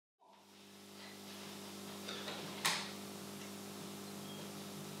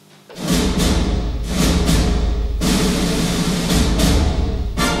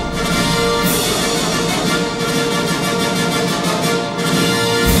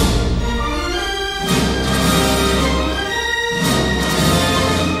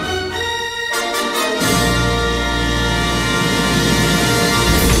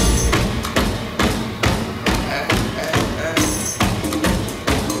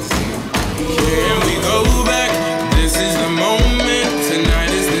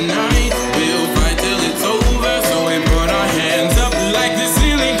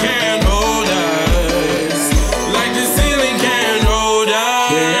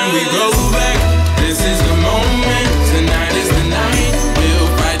can we go back? This is the moment, tonight is the night. We'll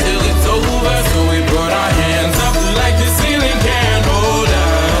fight till it's over, so we put our hands up like the ceiling can't hold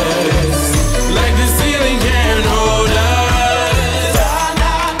us. Like the ceiling can't hold us.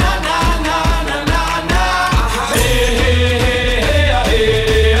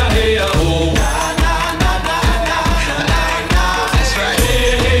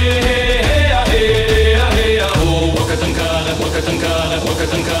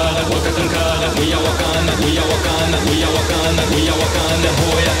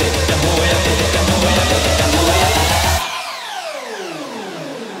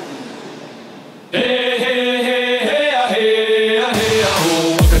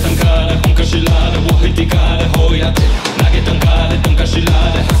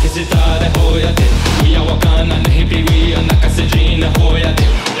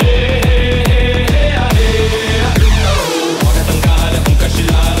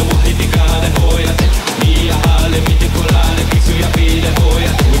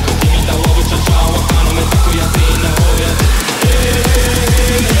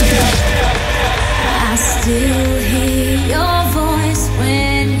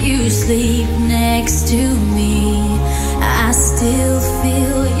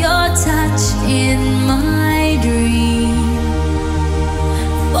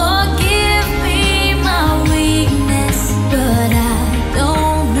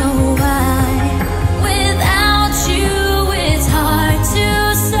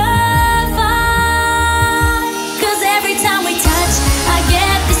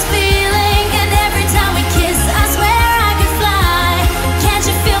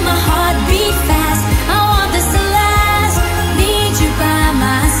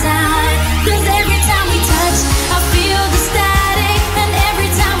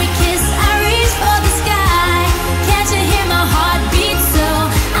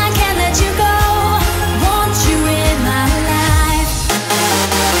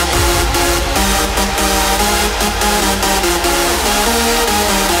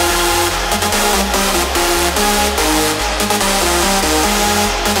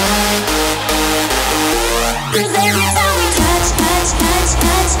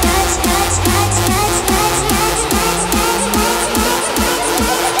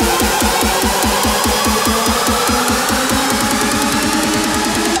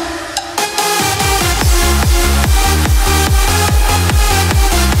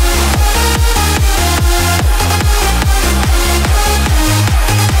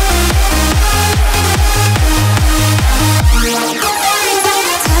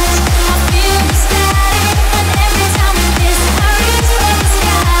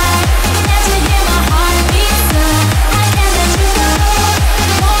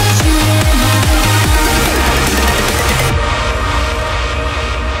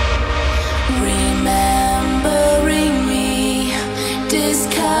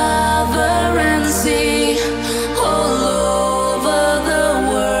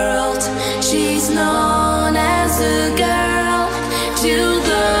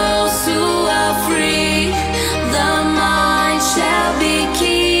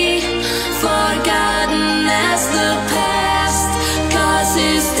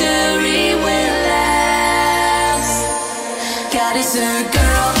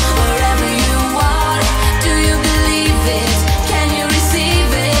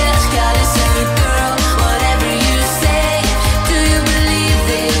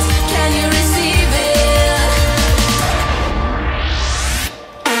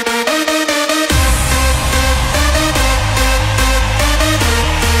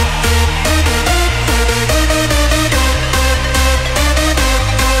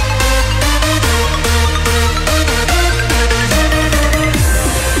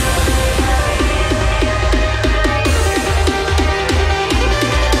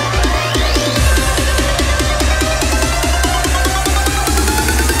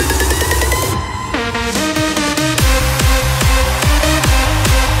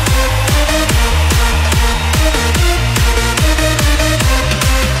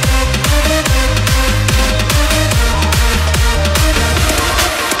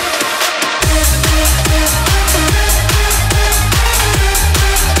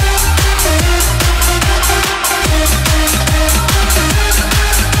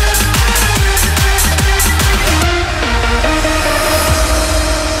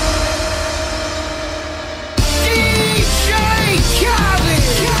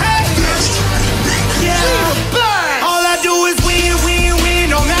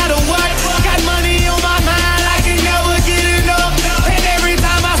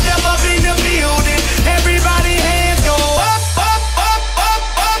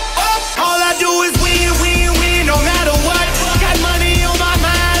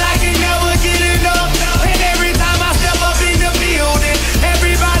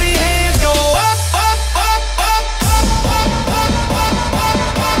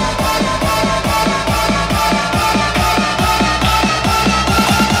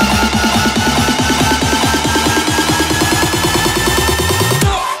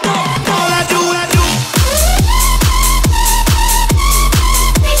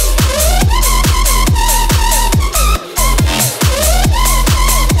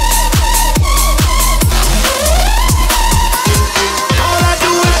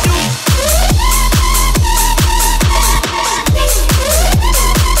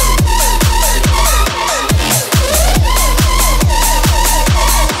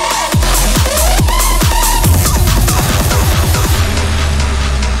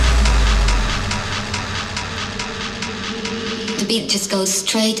 just goes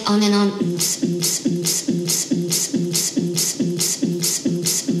straight on and on.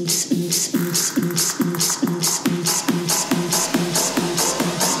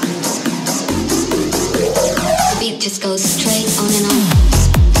 Beat just goes straight on and on.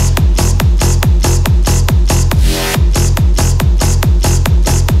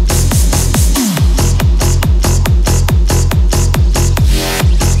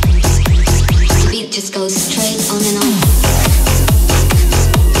 Just goes straight on and on.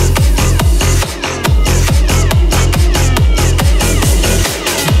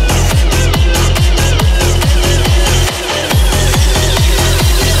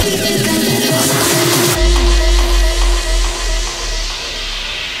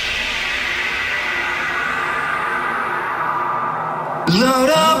 Load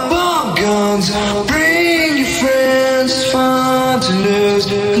up on guns, bring your friends. It's fun to lose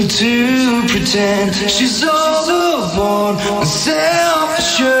and to pretend she's all the one,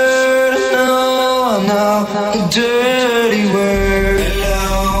 self-assured. No, no, the dirty word.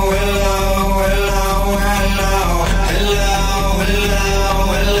 Hello, hello, hello, hello, hello, hello,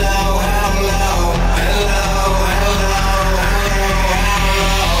 hello, hello, hello.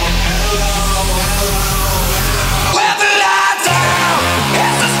 With the lights out,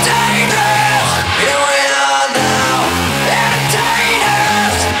 it's a dangerous. Here we are now,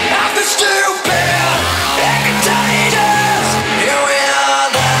 entertainers, nothing stupid, and contagious. Here we are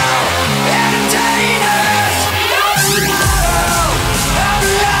now, entertainers.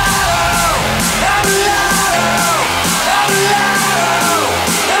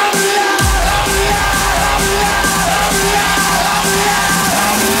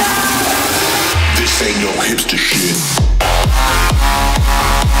 This ain't no hipster shit.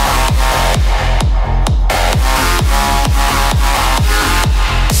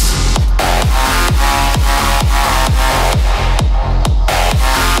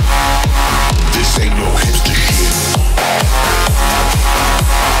 This ain't no hipster shit.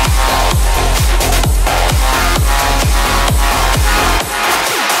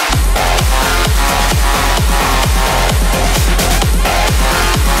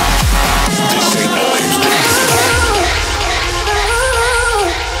 This ain't no hipster shit.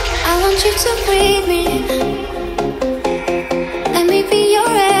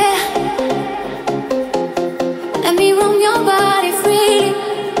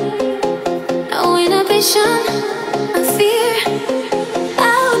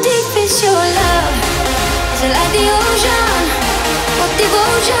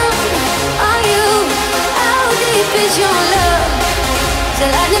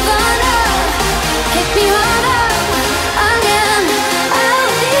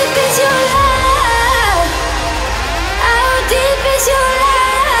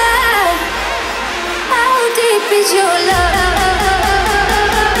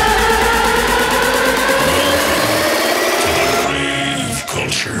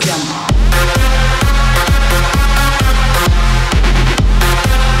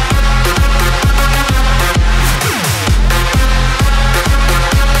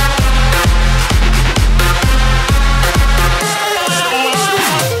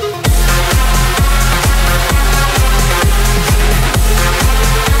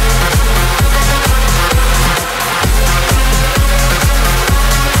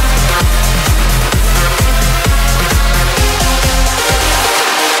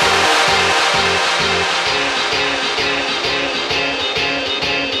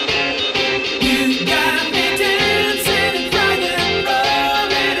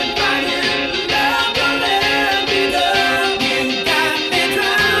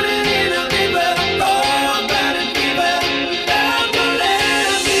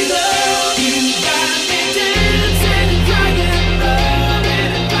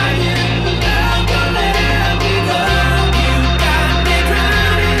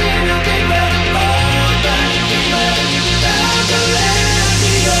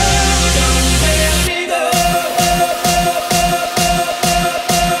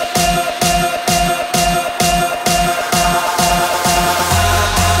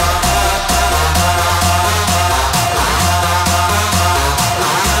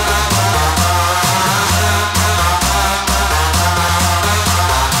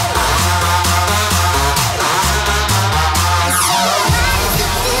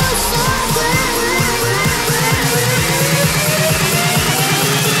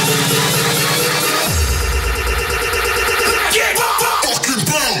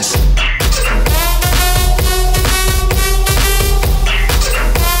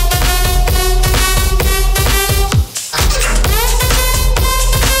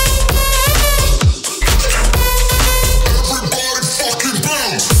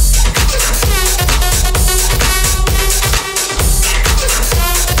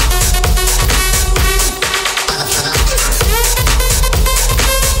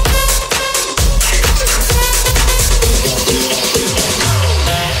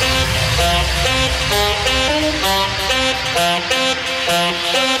 All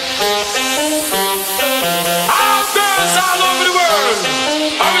girls all over the world.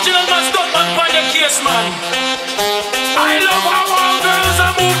 Original man, stunt man, on your case, man. I love how all girls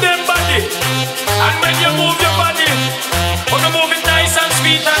are move them body. And when you move your body, you move it nice and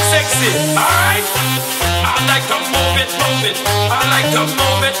sweet and sexy. Alright? I like to move it, move it. I like to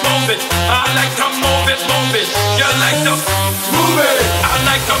move it, move it. I like to move it, move it. You like to move it. I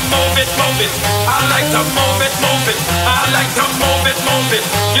like to move it, move it. I like to move it, move it. I like to move it, move it.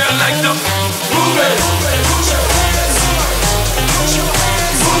 You like to move it. Put your hands up. Put your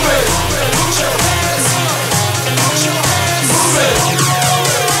hands up. Move it. Put your hands up. Put your hands up. Move it.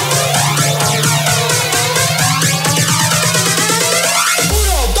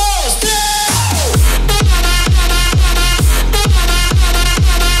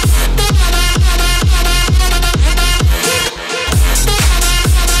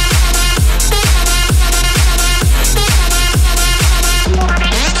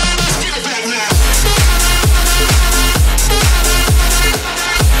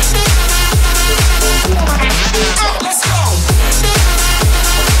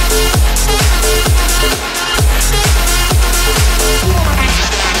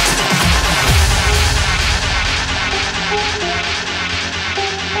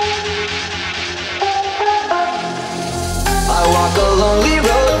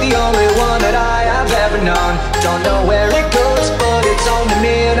 Don't know where it goes, but it's only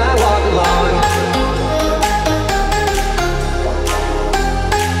me and I walk along.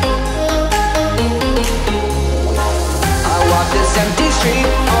 I walk this empty street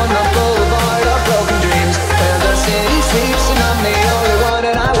on the boulevard of broken dreams, where the city sleeps and I'm the only one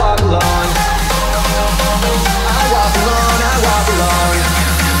and I walk alone. I walk alone, I walk alone.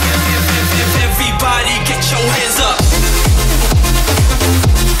 Everybody get your hands up.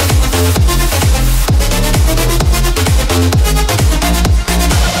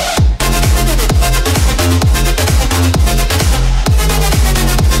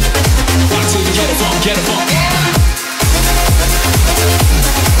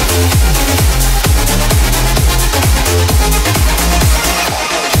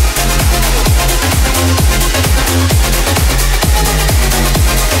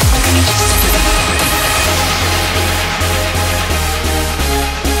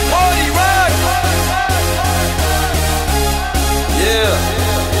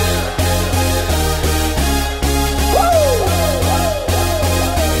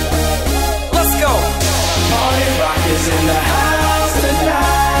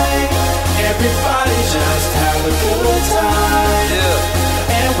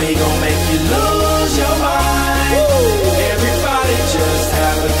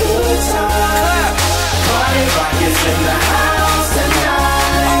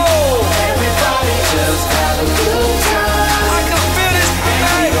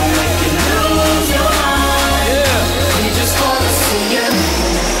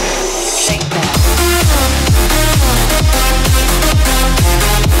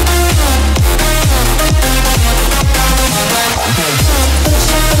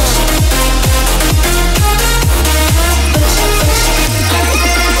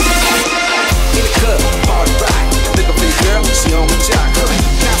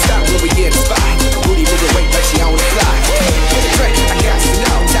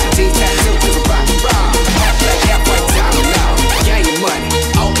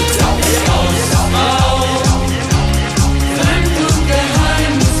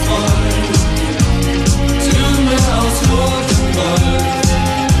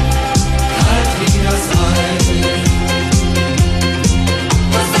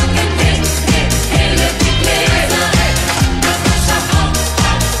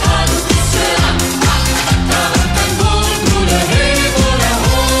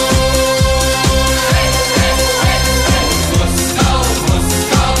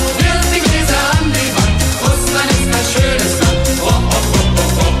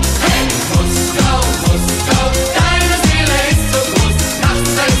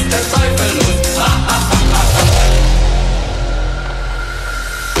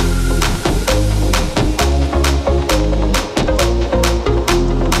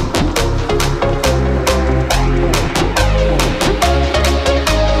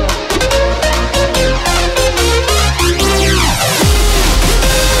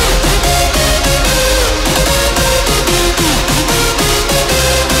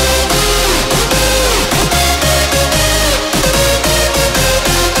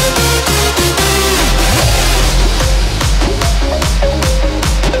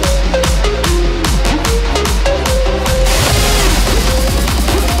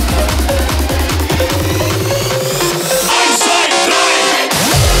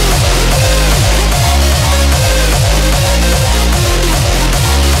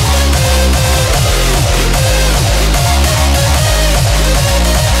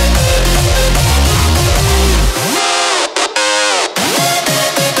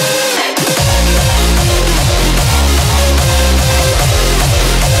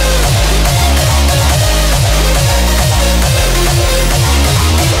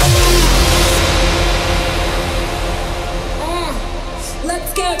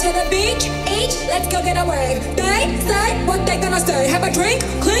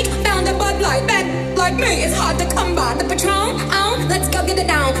 me, it's hard to come by. The Patron, let's go get it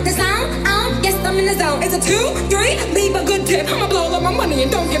down. The sound, yes, I'm in the zone. It's a 2, 3, leave a good tip. I'ma blow all my money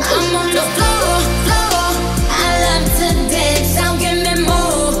and don't give two. I'm on the floor, I love to dance. Don't give me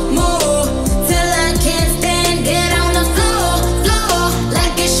more, till I can't stand. Get on the floor,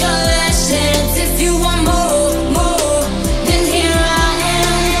 like it's your last chance. If you want more, then here I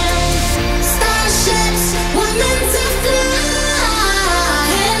am. Starships, we're meant to fly.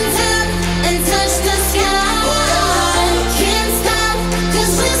 Hands up and touch the sky. Can't stop,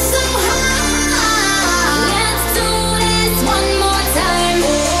 'cause we're so high. Let's do this one more time.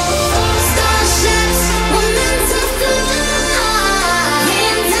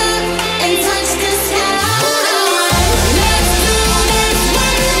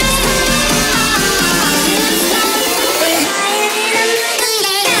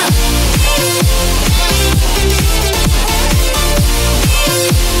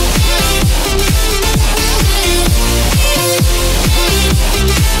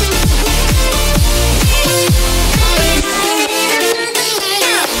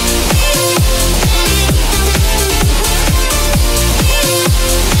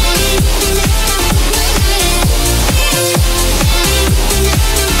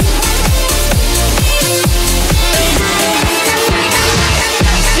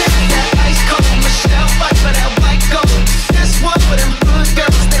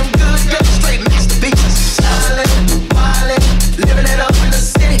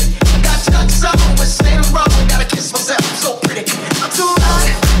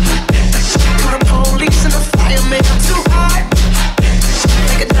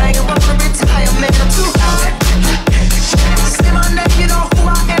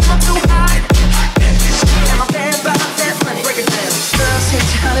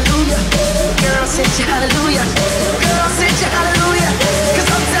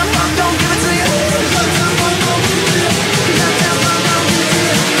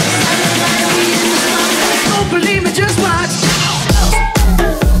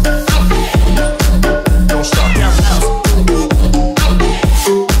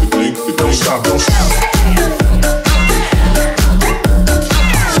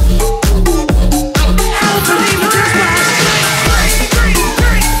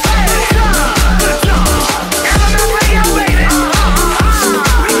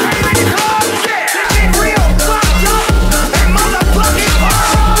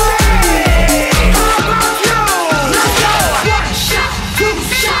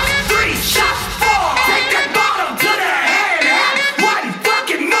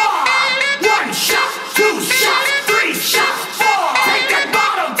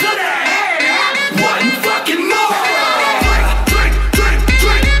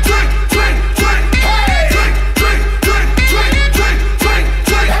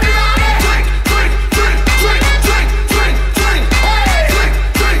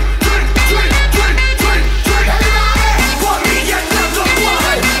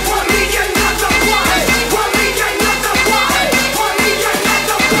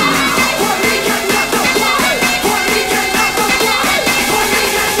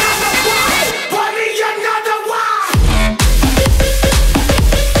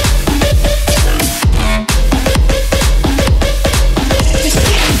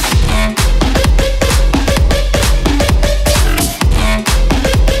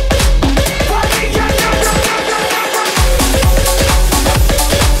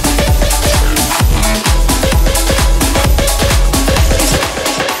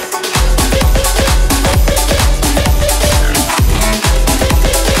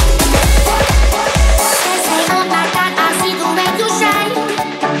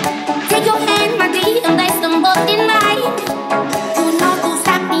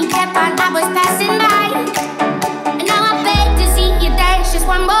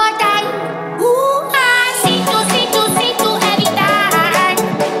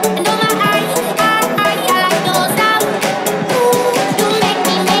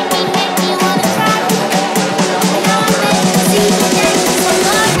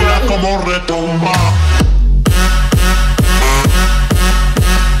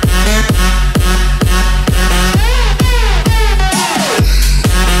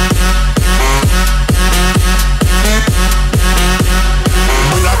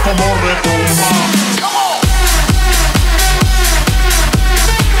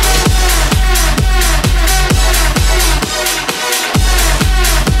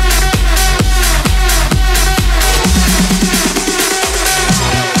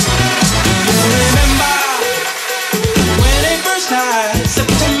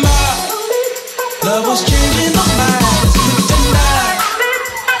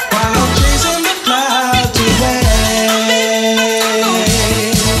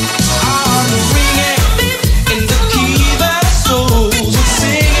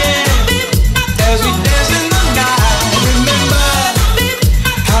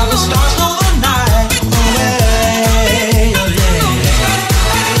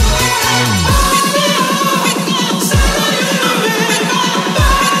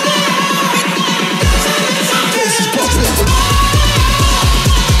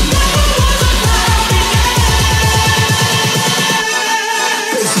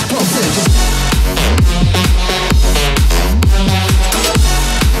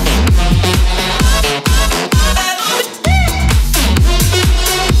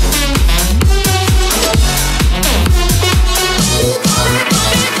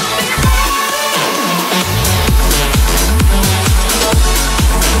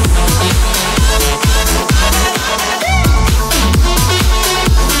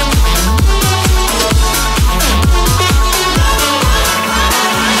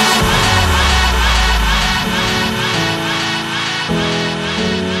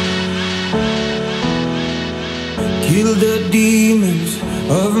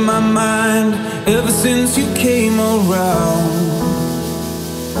 since you came around.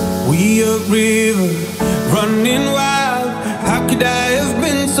 We a river running wild. How could I have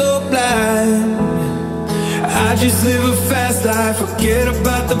been so blind? I just live a fast life, forget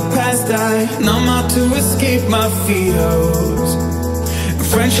about the past. I numb out to escape my fears.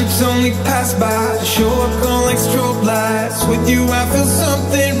 Friendships only pass by, show up on like strobe lights. With you I feel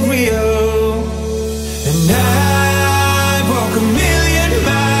something real. And I'd walk a million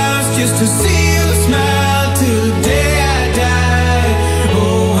miles just to see you smile till the day I die.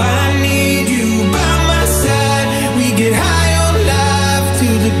 Oh, I need you by my side. We get high on life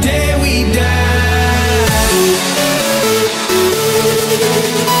till the day we die.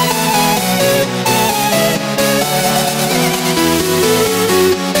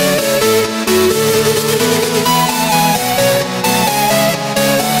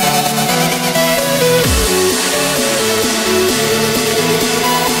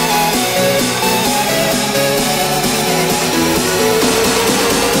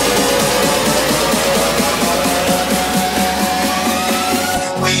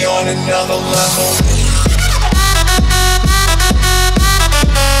 Another level.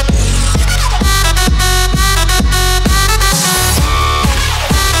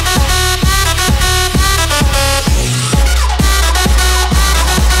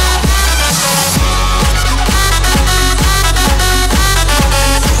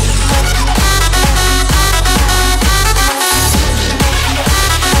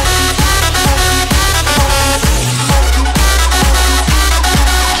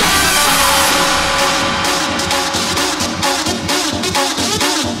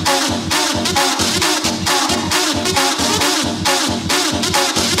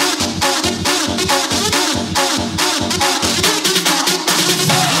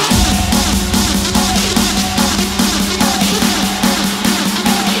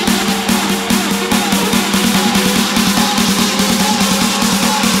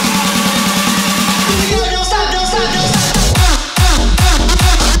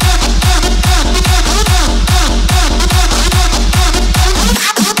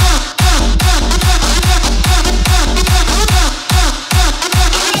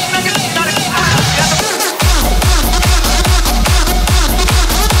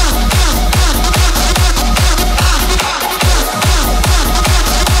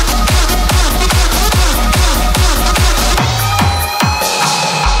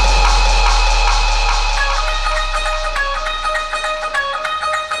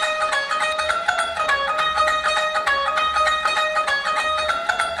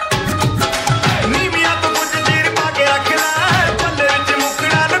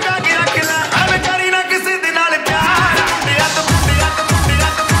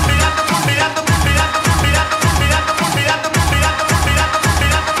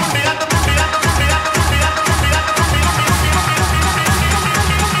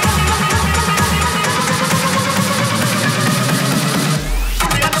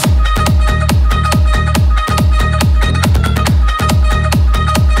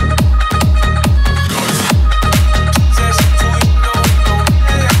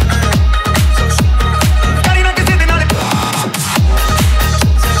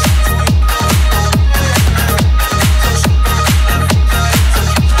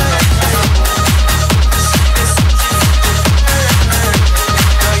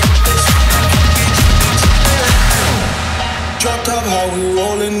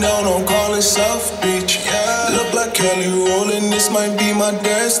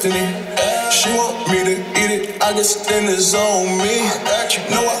 Then it's on me.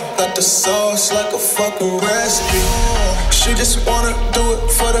 Know I got the sauce like a fucking recipe. She just wanna do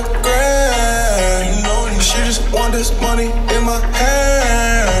it for the grand. She just want this money in my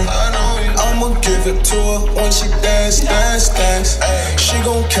hand. I'ma give it to her when she dance, dance, dance. She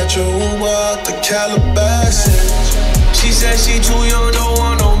gon' catch a Uber out the Calabasas. She said she too young, don't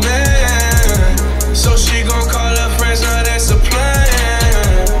want no man. So she gon' call her friends, now that's a plan.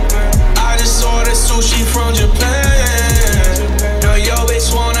 I just ordered sushi from Japan. Now yo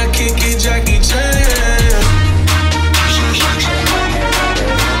bitch wanna kick it, Jackie Chan.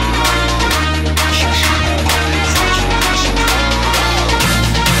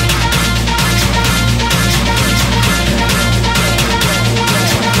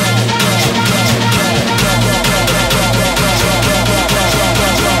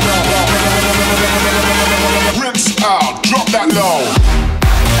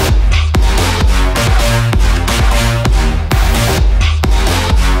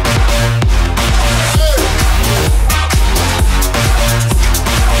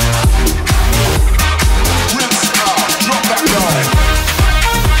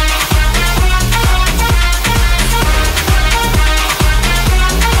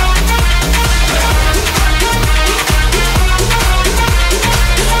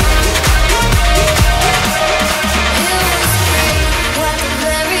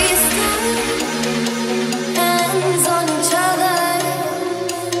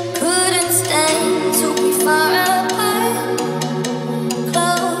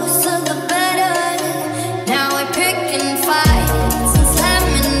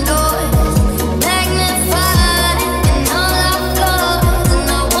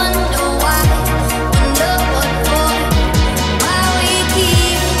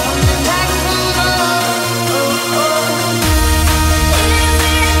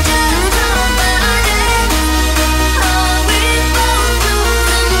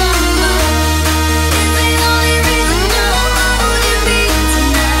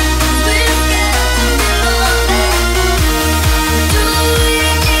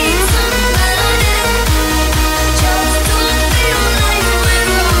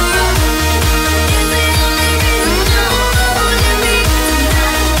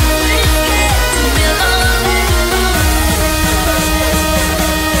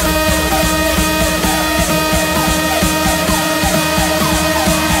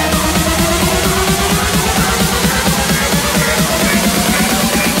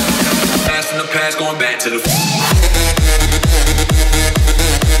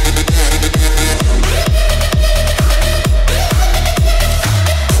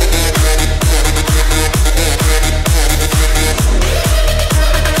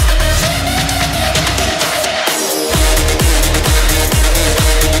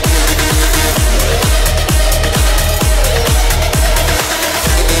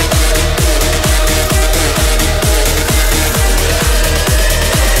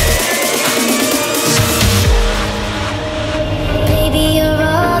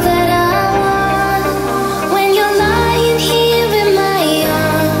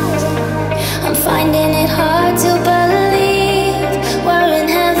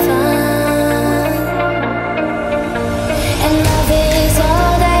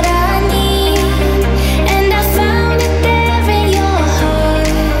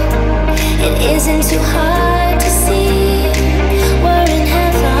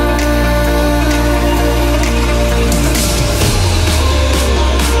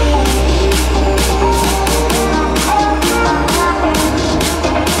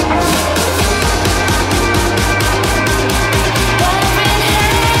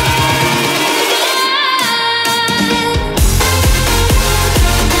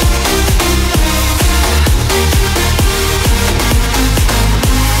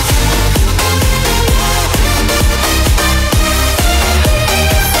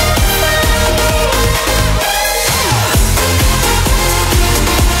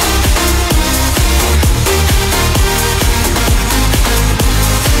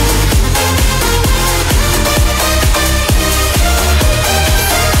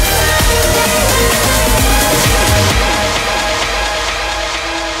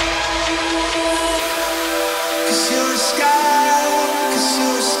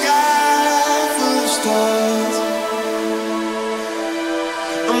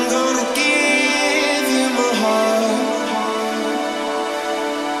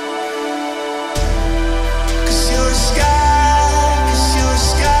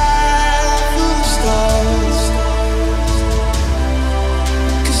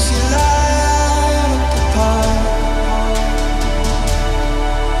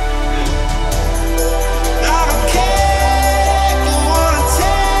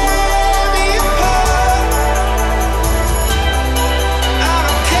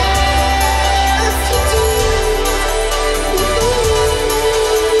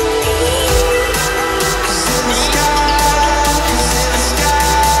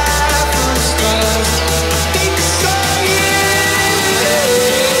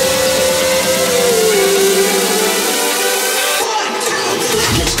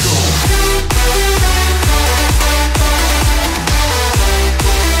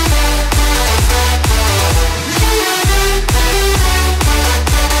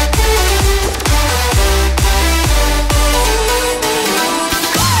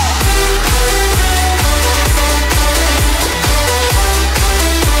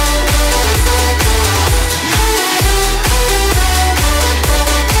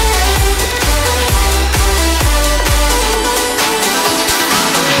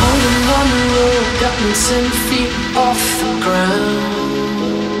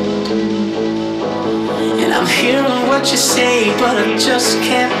 hearing what you say, but I just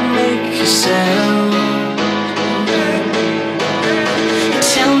can't make you sound.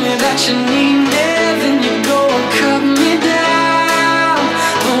 Tell me that you need me, then you go and cut me down.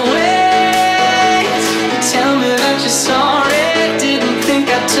 But wait, tell me that you're sorry, didn't think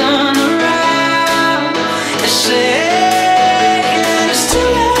I'd turn around and say it's too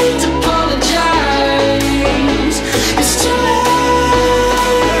late to apologize. It's too late.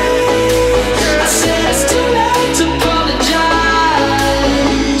 I said it's too late to apologize.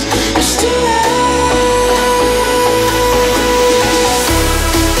 It's too late.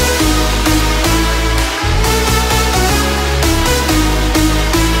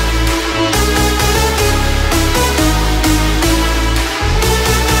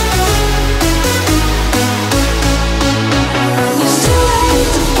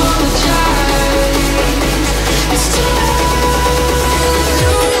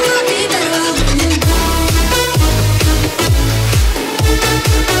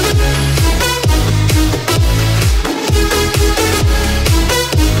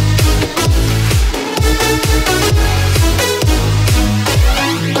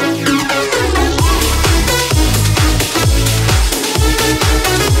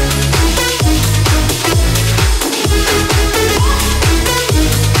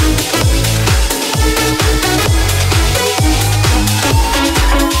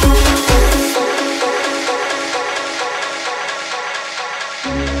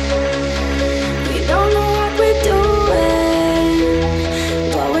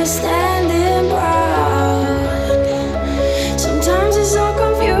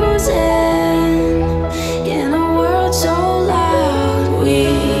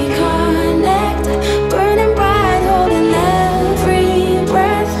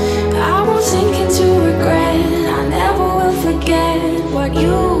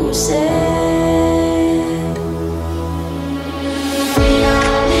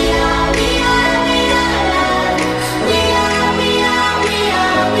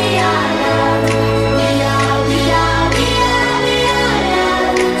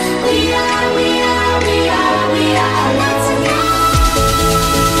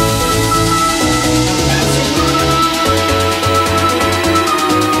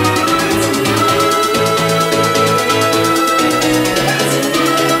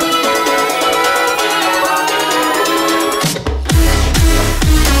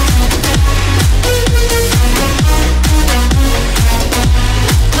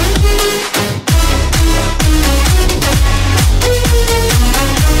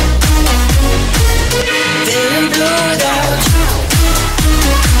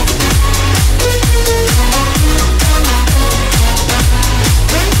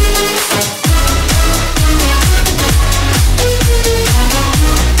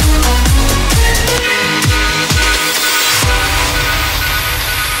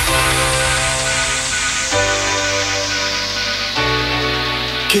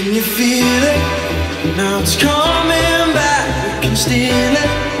 Can you feel it? Now it's coming back. We can steal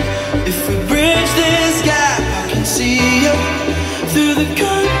it. If we bridge this gap, I can see you through the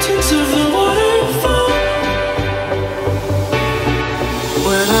curtains of the waterfall.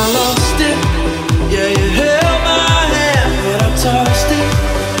 When I lost it, yeah, you held my hand, but I tossed it.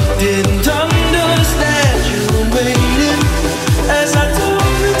 Didn't understand you were waiting as I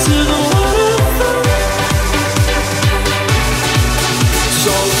dove into the waterfall.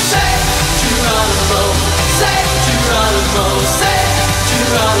 So say Geronimo, say Geronimo, say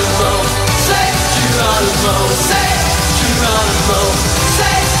Geronimo, say Geronimo, say Geronimo,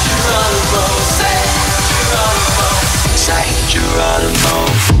 say Geronimo, say Geronimo, say Geronimo.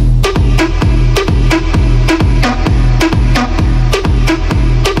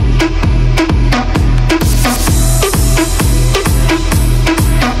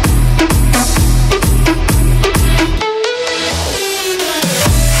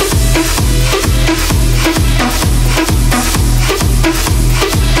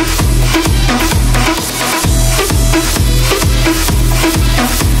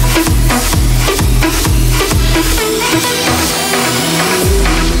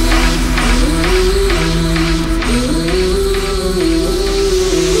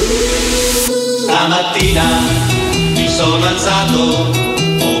 Stamattina mi sono alzato,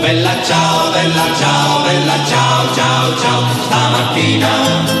 oh bella ciao, bella ciao, bella ciao, ciao, ciao. Stamattina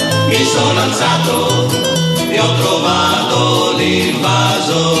mi sono alzato e ho trovato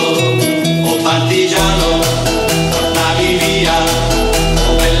l'invaso, oh partigiano, portami via,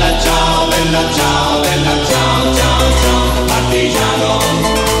 oh bella ciao, bella ciao, bella ciao, ciao, ciao. Partigiano,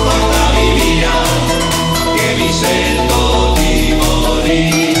 portami via, che mi sento di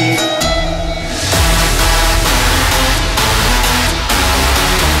morire.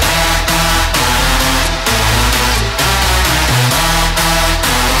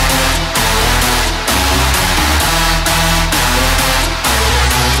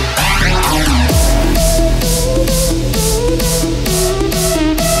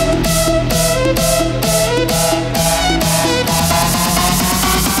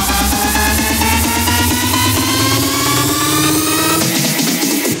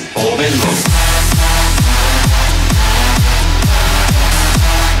 bello.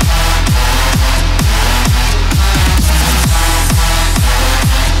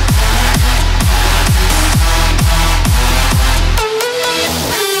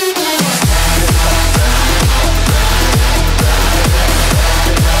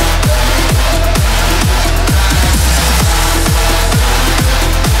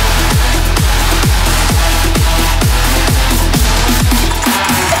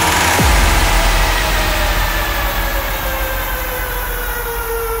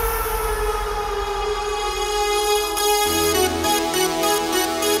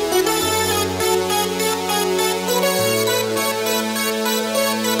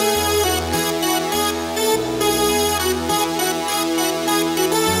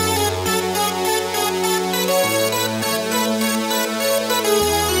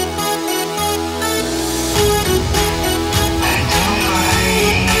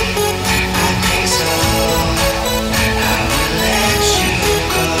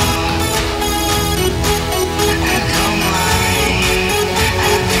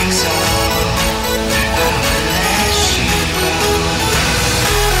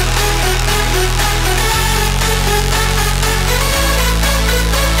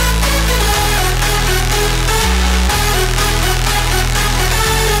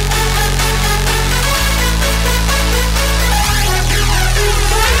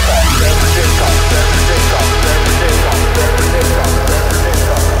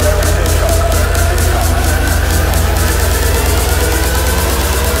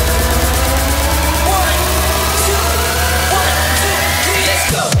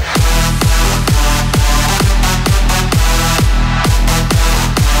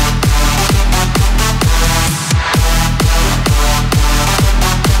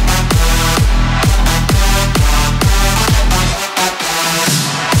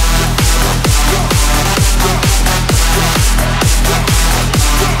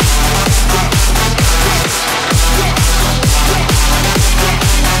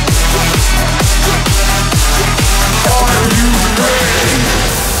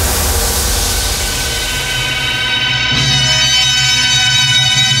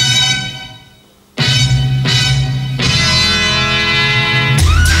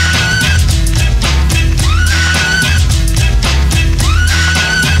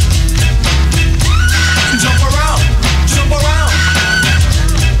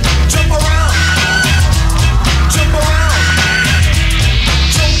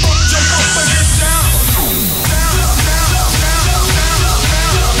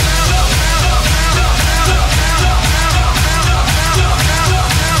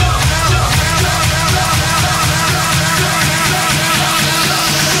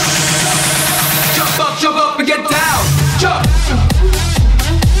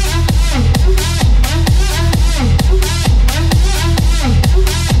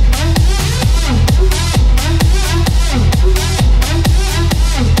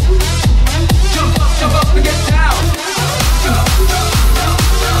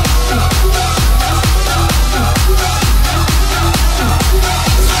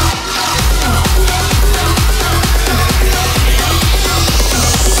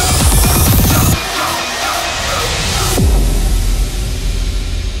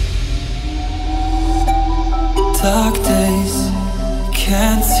 Dark days,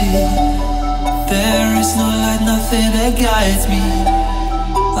 can't see. There is no light, nothing that guides me.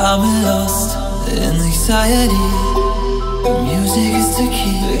 I'm lost in anxiety. Music is the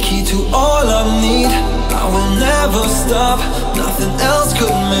key to all I need. I will never stop, nothing else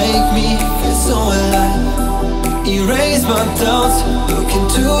could make me feel so alive. Erase my doubts, look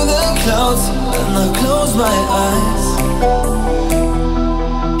into the clouds, and I close my eyes.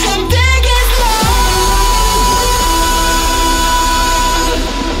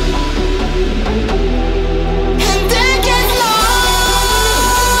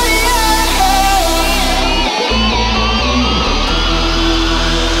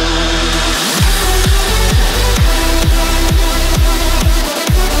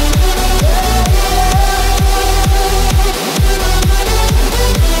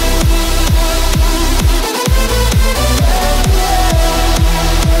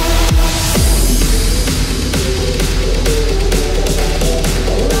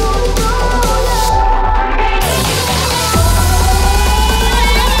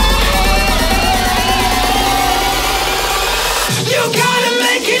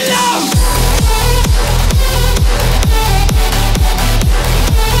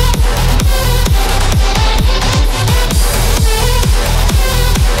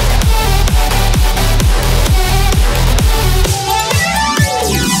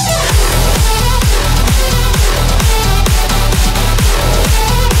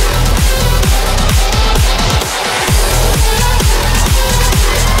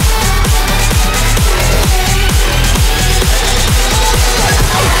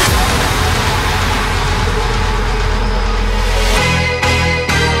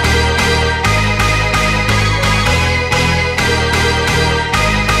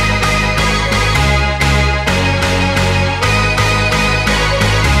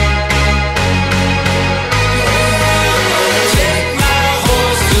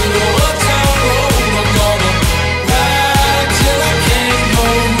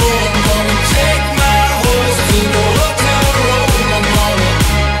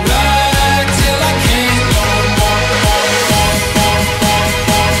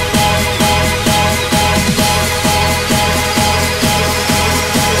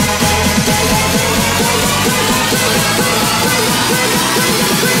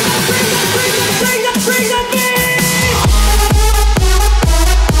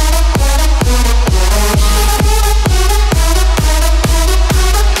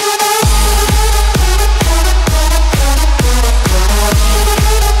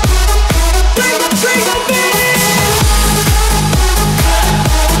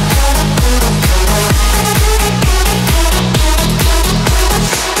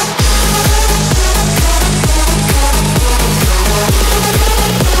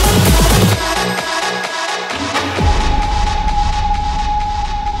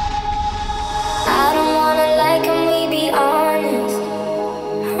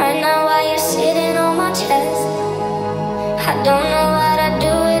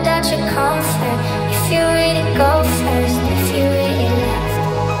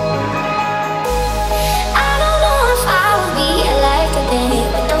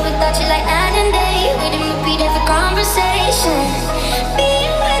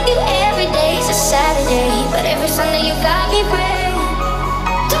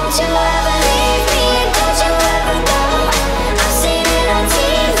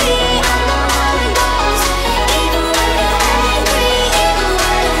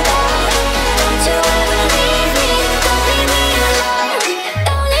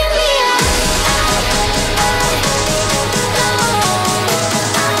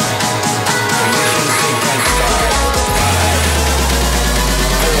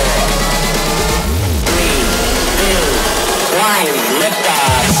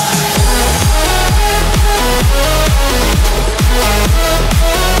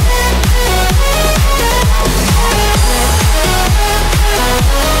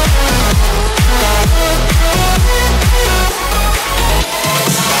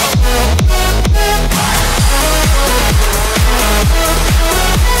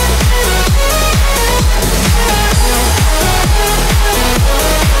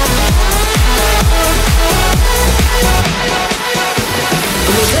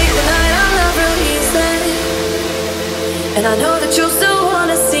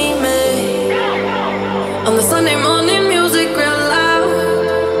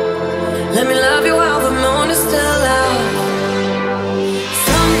 Let me love you while the moon is still out.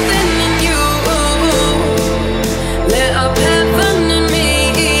 Something in you lit up heaven in me.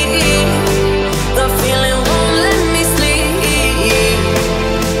 The feeling won't let me sleep,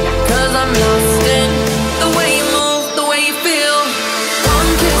 'cause I'm lost in the way you move, the way you feel.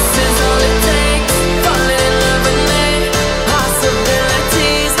 One kiss is all it takes, falling in love with me.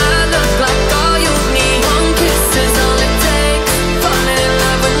 Possibilities, I look like all you need. One kiss is all it takes, falling in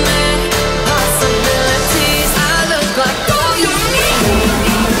love with me. Possibilities, I look like all you need.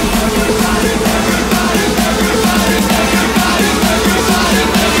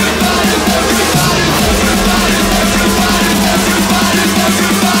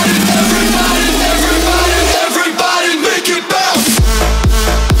 Everybody make it bounce.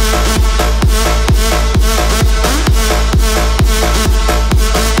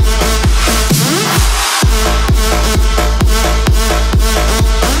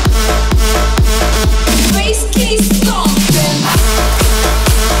 Face keys stomping.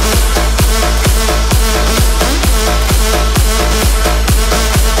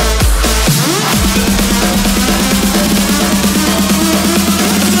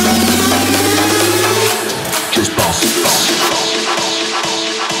 Just bounce it, bounce it.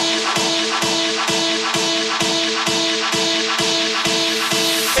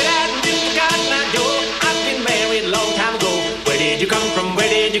 I've been married a long time ago. Where did you come from? Where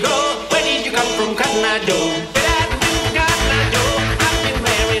did you go? Where did you come from, Cotton Eye Joe? I've been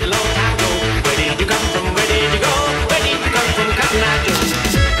married a long time ago. Where did you come from? Where did you go? Where did you come from, Cotton Eye Joe?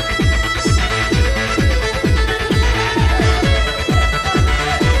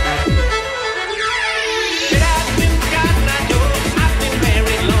 I've been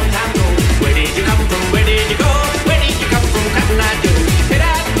married a long time ago. Where did you come from? Where did you go? Where did you come from, Cotton Eye Joe?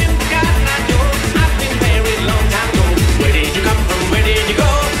 I've been married a long time ago. Where did you come from? Where did you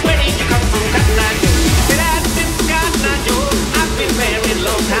go? Where did you come from, Cotton Eye Joe? I've been married a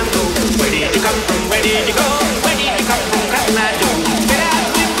long time ago. Where did you come from? Where did you go? Where did you come from, Cotton Eye Joe?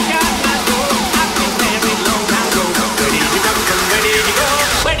 I've been married a long time ago. Where did you come from? Where did you go?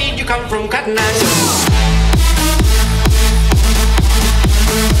 Where did you come from, Cotton Eye Joe?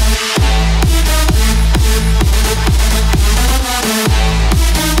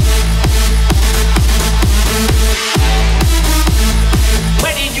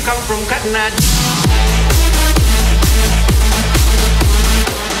 Where did you come from, Cotton Eye?